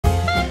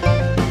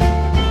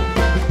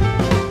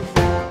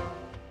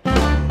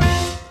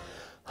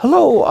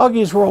Hello,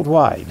 Augies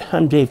Worldwide.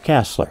 I'm Dave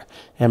Kassler,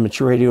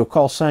 amateur radio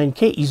call sign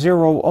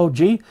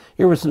KE0OG,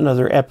 here with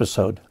another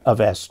episode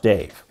of Ask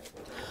Dave.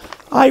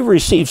 I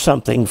received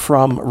something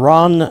from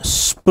Ron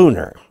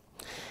Spooner.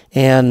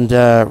 And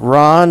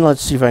Ron,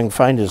 let's see if I can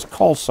find his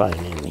call sign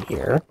in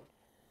here.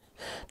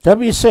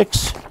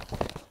 W6FIF.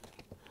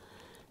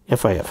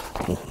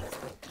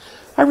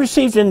 I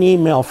received an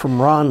email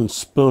from Ron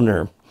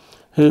Spooner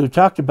who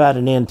talked about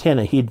an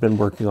antenna he'd been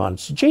working on.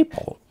 It's a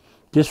J-pole,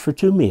 just for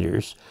 2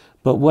 meters.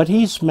 But what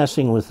he's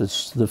messing with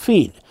is the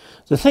feed.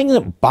 The thing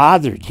that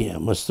bothered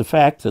him was the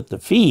fact that the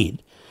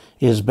feed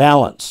is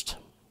balanced.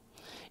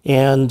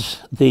 And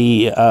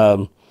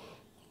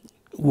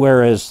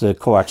whereas the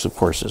coax, of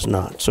course, is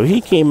not. So he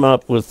came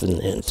up with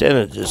an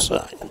antenna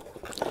design,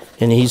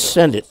 and he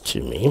sent it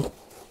to me.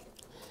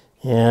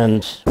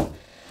 And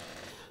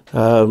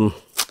got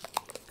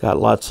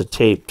lots of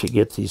tape to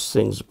get these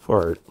things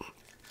apart.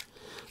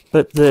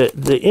 But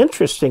the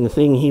interesting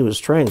thing he was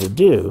trying to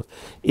do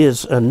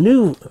is a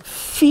new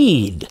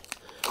feed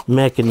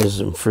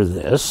mechanism for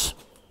this.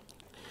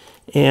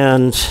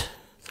 And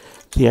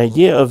the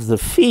idea of the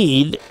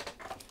feed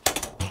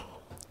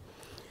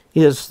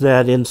is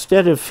that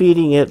instead of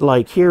feeding it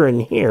like here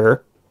and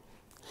here,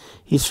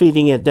 he's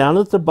feeding it down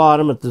at the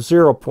bottom at the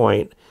 0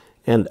 point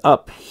and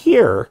up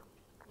here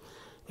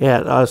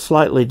at a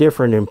slightly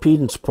different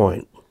impedance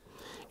point.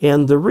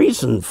 And the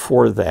reason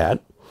for that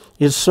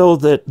is so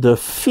that the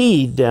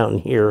feed down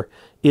here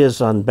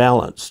is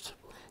unbalanced.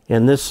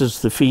 And this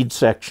is the feed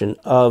section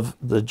of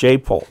the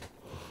J-pole.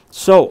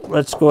 So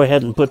let's go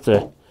ahead and put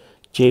the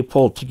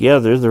J-pole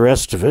together, the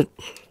rest of it.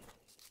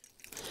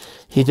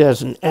 He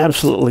does an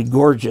absolutely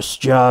gorgeous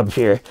job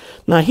here.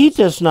 Now, he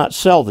does not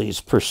sell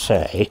these per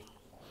se,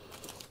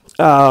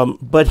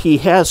 but he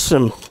has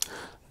some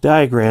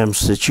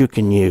diagrams that you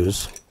can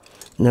use.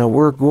 Now,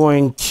 we're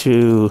going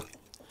to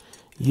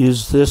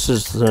use this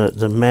as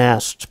the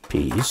mast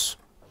piece.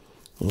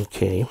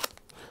 Okay,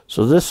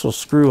 so this will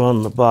screw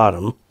on the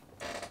bottom,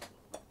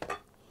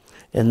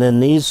 and then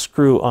these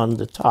screw on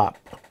the top.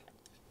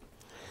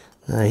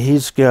 Now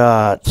he's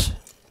got,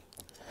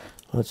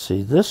 let's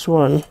see, this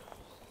one, you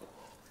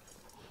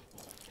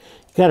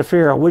got to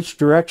figure out which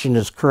direction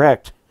is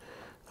correct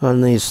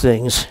on these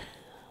things.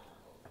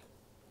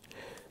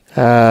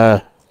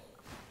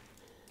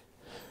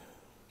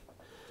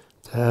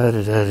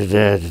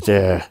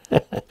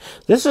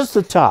 This is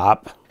the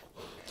top,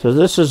 so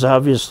this is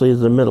obviously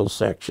the middle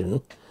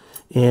section,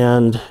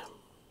 and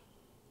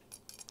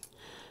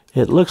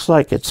it looks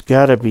like it's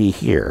got to be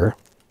here.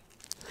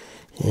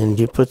 And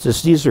you put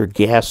this, these are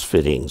gas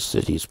fittings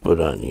that he's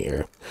put on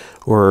here,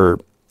 or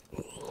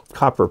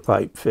copper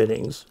pipe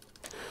fittings.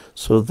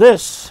 So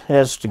this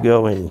has to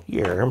go in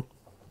here.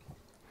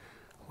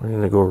 We're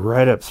going to go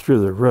right up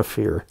through the roof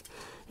here.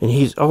 And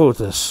he's, oh,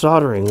 the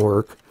soldering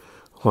work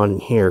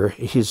on here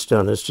he's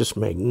done is just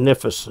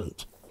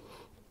magnificent.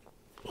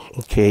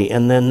 Okay,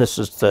 and then this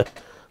is the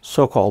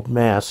so-called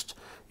mast.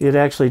 It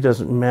actually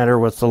doesn't matter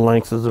what the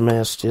length of the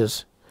mast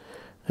is.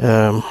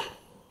 It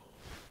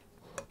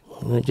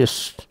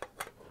just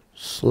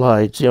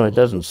slides. You know, it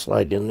doesn't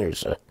slide in.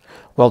 There's a,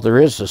 well, there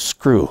is a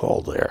screw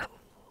hole there.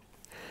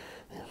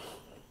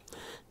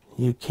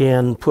 You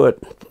can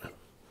put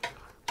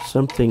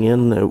something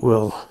in that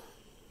will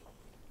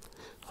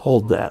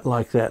hold that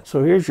like that.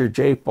 So here's your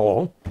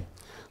J-pole.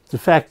 The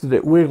fact that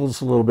it wiggles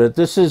a little bit,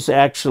 this is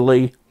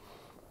actually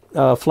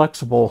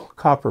flexible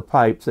copper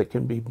pipe that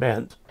can be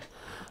bent.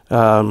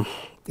 And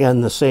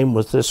the same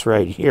with this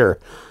right here.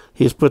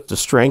 He's put the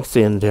strength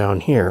in down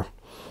here.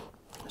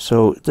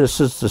 So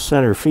this is the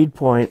center feed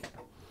point,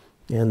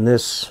 and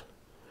this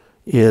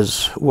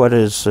is what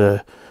is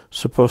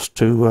supposed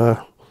to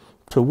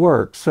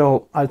work.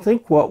 So I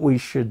think what we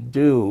should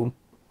do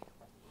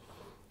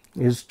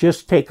is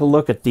just take a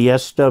look at the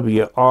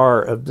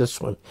SWR of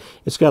this one.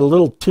 It's got a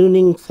little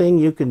tuning thing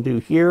you can do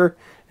here,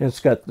 and it's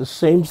got the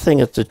same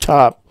thing at the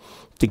top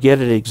to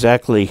get it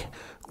exactly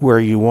where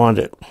you want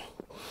it.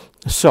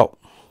 So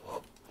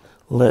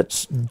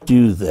let's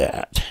do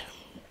that.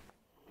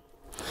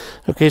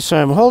 Okay,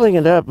 so I'm holding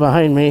it up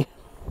behind me,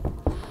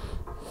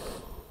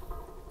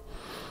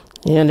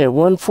 and at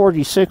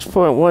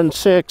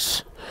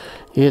 146.16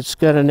 it's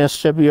got an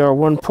SWR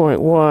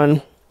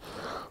 1.1,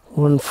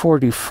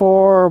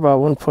 144, about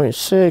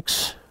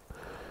 1.6,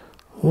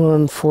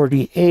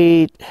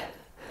 148,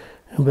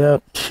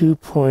 about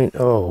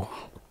 2.0.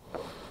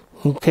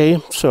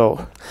 Okay,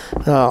 so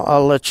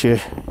I'll let you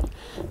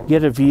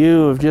get a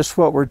view of just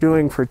what we're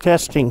doing for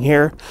testing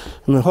here.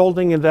 I'm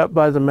holding it up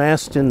by the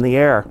mast in the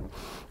air.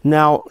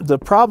 Now, the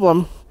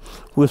problem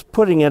with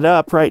putting it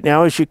up right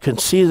now, as you can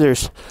see,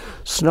 there's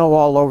snow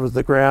all over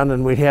the ground,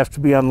 and we'd have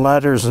to be on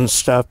ladders and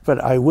stuff, but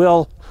I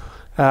will,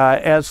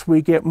 as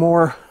we get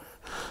more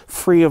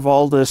free of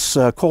all this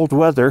cold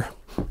weather,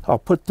 I'll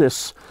put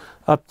this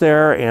up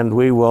there and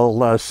we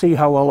will see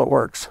how well it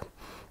works.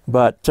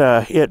 But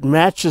it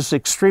matches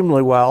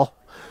extremely well,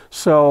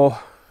 so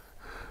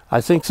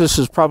I think this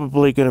is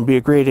probably going to be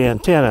a great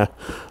antenna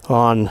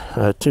on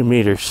 2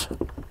 meters.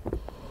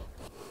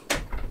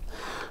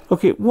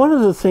 Okay, one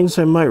of the things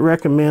I might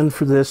recommend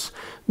for this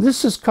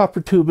is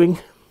copper tubing,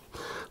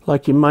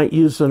 like you might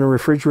use in a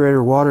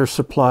refrigerator water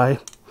supply.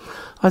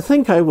 I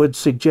think I would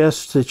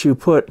suggest that you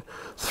put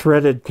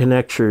threaded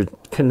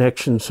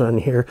connections on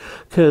here,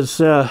 because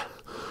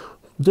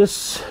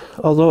this,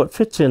 although it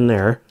fits in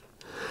there,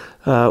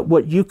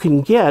 what you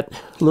can get,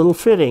 little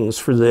fittings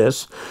for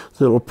this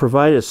that will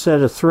provide a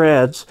set of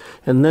threads,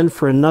 and then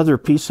for another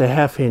piece of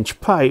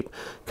 1/2-inch pipe,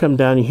 come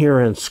down here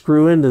and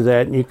screw into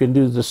that, and you can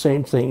do the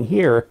same thing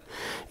here.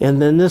 And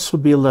then this will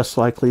be less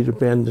likely to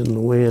bend in the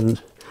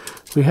wind.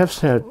 We have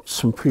had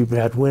some pretty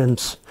bad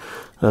winds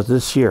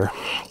this year.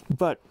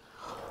 But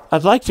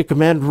I'd like to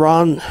commend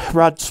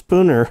Rod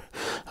Spooner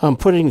on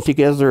putting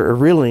together a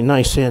really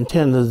nice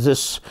antenna.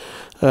 This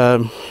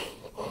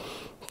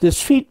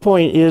feed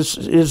point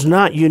is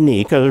not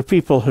unique. Other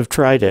people have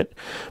tried it,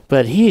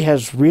 but he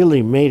has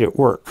really made it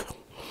work.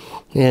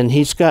 And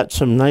he's got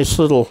some nice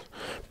little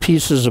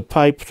pieces of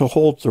pipe to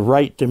hold the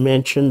right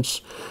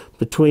dimensions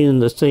between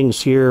the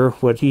things here.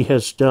 What he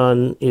has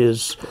done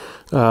is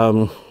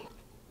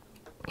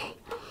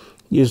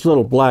use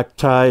little black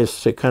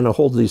ties to kind of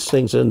hold these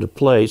things into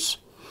place.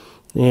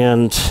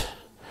 And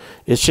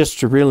it's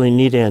just a really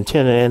neat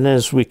antenna, and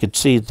as we could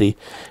see, the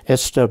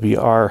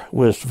SWR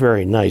was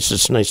very nice.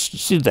 It's nice to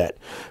see that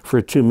for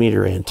a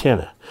 2-meter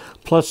antenna.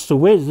 Plus, the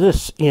way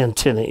this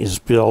antenna is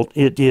built,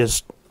 it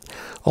is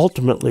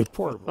ultimately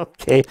portable.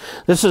 Okay,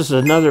 this is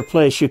another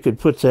place you could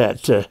put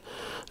that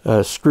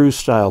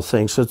screw-style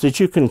thing, so that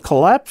you can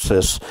collapse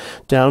this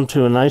down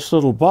to a nice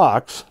little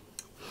box,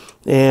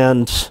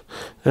 and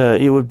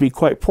it would be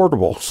quite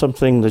portable,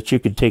 something that you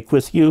could take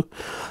with you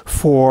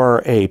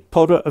for a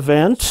POTA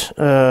event,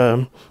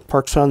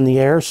 Parks on the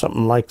Air,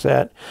 something like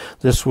that.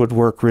 This would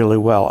work really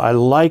well. I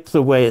like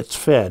the way it's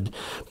fed,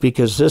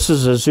 because this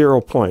is a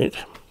 0 point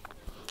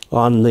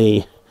on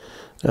the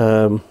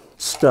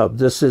stub.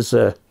 This is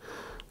a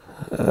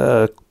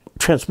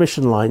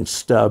transmission line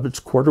stub. It's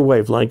quarter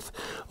wavelength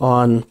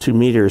on 2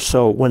 meters.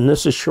 So when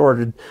this is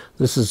shorted,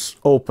 this is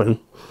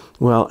open.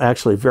 Well,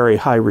 actually very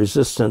high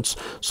resistance.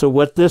 So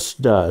what this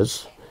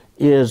does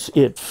is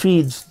it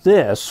feeds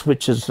this,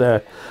 which is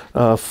a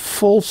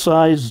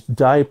full-size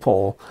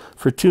dipole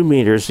for 2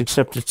 meters,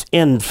 except it's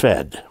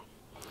end-fed.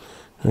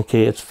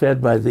 Okay, it's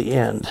fed by the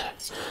end.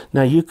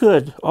 Now you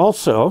could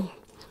also,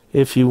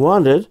 if you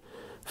wanted,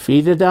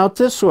 feed it out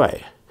this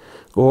way,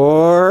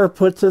 or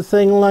put the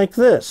thing like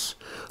this.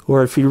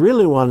 Or if you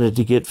really wanted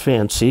to get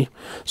fancy,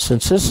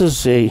 since this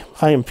is a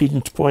high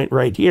impedance point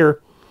right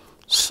here,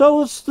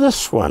 so is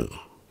this one.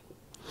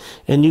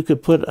 And you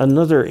could put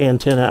another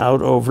antenna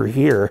out over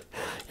here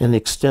and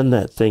extend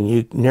that thing.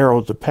 You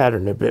narrowed the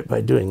pattern a bit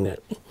by doing that.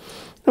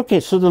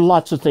 Okay, so there are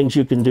lots of things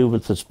you can do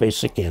with this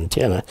basic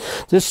antenna.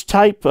 This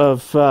type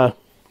of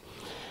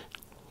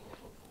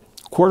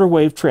quarter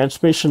wave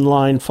transmission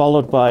line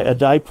followed by a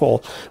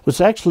dipole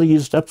was actually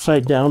used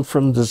upside down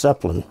from the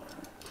Zeppelin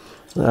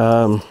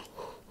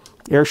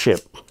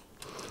airship.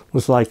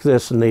 Was like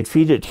this, and they'd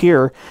feed it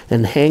here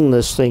and hang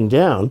this thing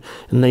down,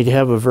 and they'd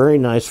have a very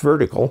nice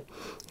vertical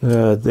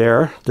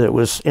there that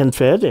was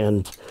end-fed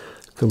and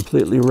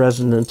completely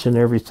resonant and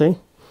everything.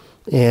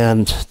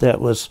 And that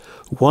was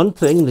one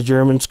thing the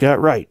Germans got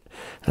right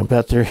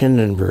about their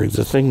Hindenburg.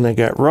 The thing they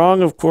got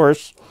wrong, of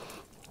course,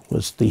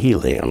 was the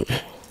helium,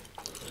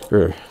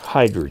 or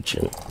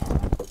hydrogen.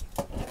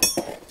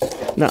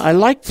 Now, I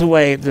like the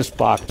way this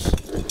box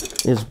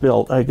is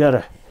built. I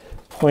gotta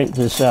point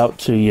this out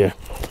to you.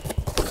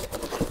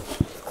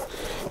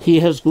 He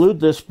has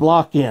glued this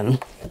block in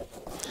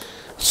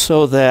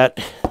so that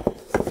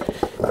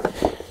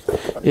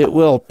it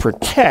will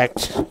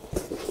protect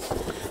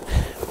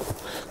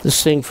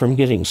this thing from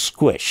getting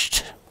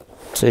squished.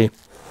 See?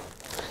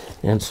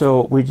 And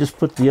so we just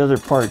put the other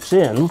parts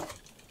in,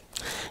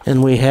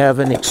 and we have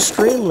an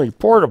extremely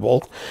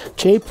portable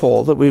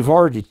J-pole that we've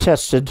already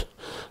tested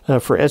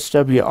for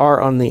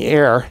SWR on the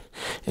air.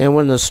 And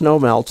when the snow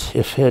melts,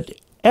 if it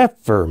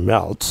ever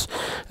melts,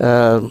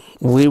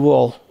 we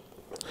will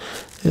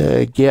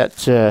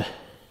get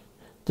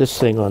this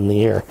thing on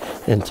the air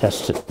and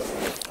test it.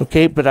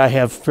 Okay, but I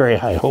have very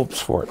high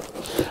hopes for it.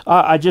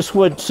 I just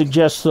would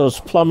suggest those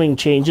plumbing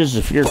changes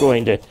if you're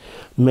going to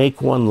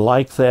make one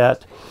like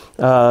that.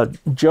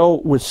 Joe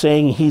was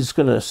saying he's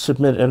going to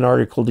submit an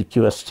article to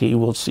QST.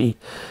 We'll see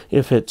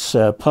if it's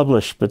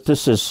published, but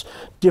this is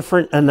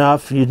different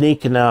enough,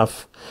 unique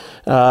enough,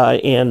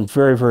 and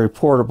very, very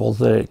portable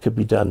that it could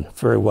be done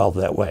very well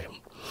that way.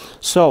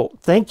 So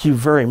thank you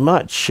very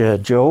much,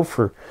 Joe,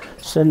 for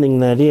sending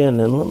that in.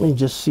 And let me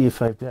just see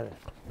if I've got it.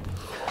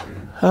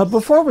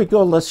 Before we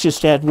go, let's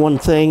just add one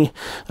thing.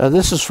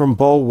 This is from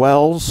Bo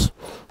Wells,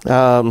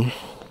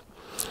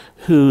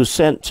 who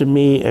sent to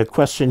me a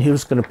question. He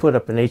was going to put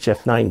up an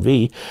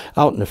HF9V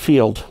out in the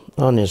field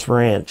on his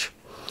ranch,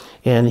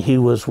 and he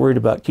was worried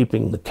about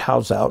keeping the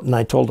cows out. And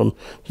I told him,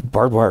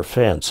 barbed wire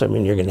fence. I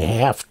mean, you're going to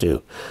have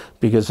to,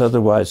 because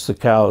otherwise the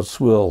cows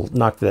will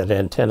knock that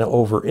antenna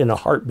over in a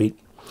heartbeat.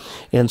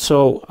 And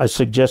so I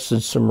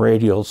suggested some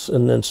radials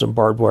and then some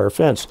barbed wire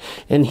fence.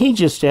 And he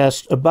just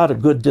asked about a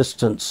good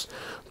distance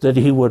that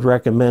he would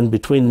recommend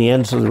between the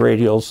ends of the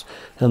radials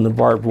and the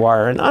barbed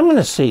wire. And I'm going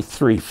to say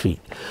 3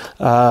 feet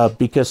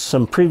because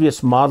some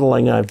previous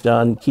modeling I've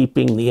done,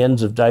 keeping the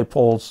ends of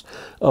dipoles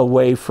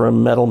away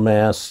from metal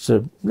masts,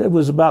 it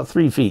was about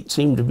 3 feet.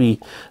 Seemed to be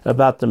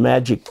about the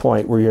magic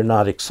point where you're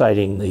not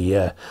exciting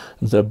the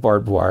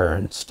barbed wire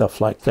and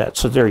stuff like that.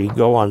 So there you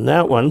go on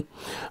that one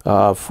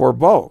for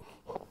Bo.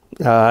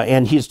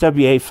 And he's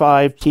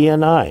WA5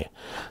 TNI.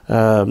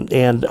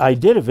 And I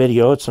did a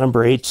video, it's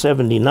number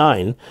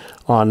 879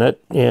 on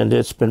it, and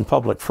it's been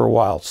public for a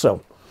while,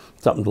 so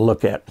something to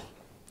look at.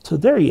 So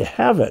there you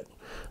have it.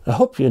 I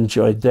hope you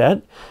enjoyed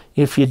that.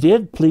 If you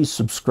did, please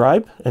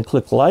subscribe and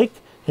click like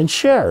and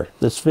share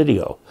this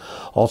video.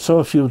 Also,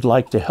 if you would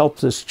like to help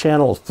this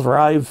channel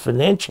thrive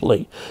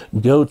financially,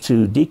 go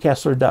to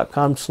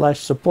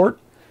dcasler.com/support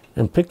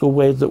and pick a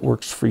way that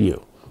works for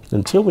you.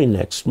 Until we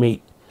next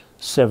meet,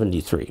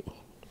 73.